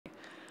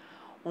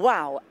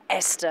Wow,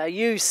 Esther,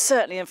 you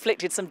certainly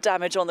inflicted some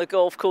damage on the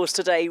golf course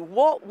today.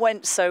 What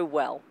went so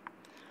well?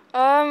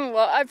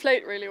 Well, I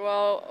played really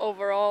well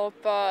overall,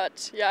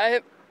 but yeah, I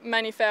hit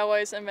many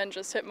fairways and then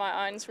just hit my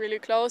irons really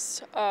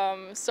close.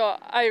 So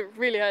I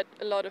really had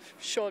a lot of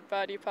short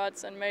birdie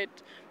putts and made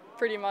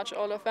pretty much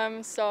all of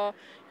them. So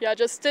yeah,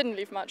 just didn't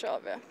leave much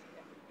out there.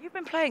 You've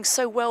been playing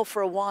so well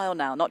for a while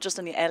now, not just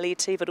on the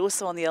LET, but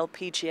also on the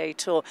LPGA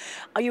Tour.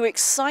 Are you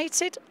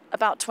excited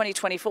about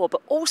 2024,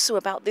 but also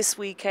about this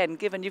weekend,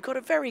 given you've got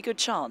a very good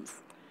chance?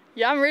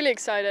 Yeah, I'm really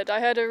excited. I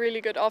had a really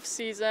good off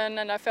season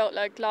and I felt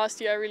like last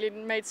year I really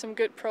made some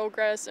good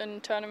progress in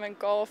tournament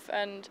golf,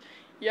 and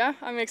yeah,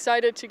 I'm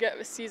excited to get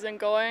the season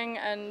going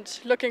and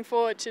looking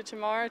forward to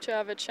tomorrow to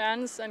have a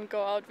chance and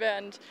go out there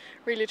and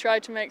really try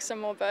to make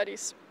some more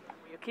birdies.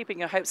 You're keeping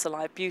your hopes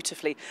alive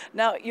beautifully.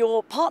 Now,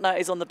 your partner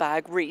is on the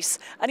bag, Reese,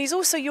 and he's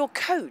also your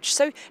coach,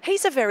 so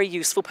he's a very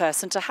useful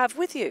person to have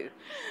with you.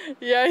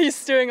 Yeah,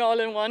 he's doing all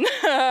in one.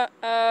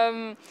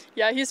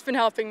 Yeah, he's been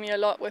helping me a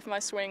lot with my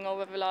swing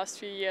over the last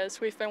few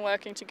years. We've been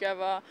working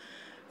together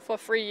for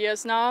 3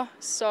 years now,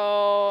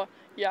 so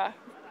yeah,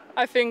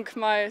 I think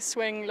my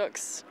swing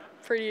looks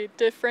pretty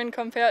different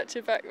compared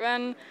to back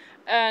then,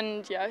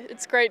 and yeah,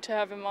 it's great to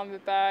have him on the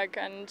bag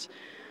and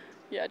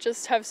yeah,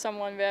 just have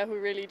someone there who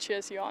really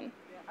cheers you on.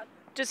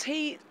 Does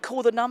he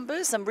call the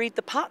numbers and read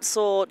the putts,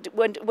 or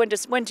when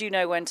do you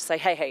know when to say,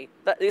 hey,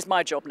 that is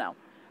my job now?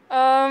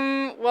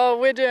 Well,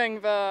 we're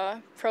doing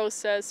the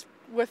process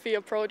with the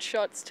approach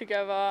shots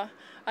together.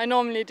 I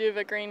normally do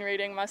the green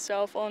reading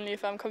myself, only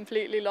if I'm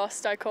completely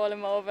lost I call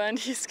him over and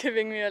he's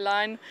giving me a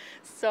line.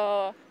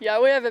 So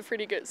yeah, we have a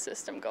pretty good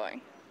system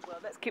going. Well,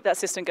 let's keep that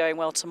system going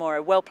well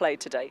tomorrow. Well played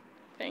today.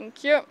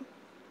 Thank you.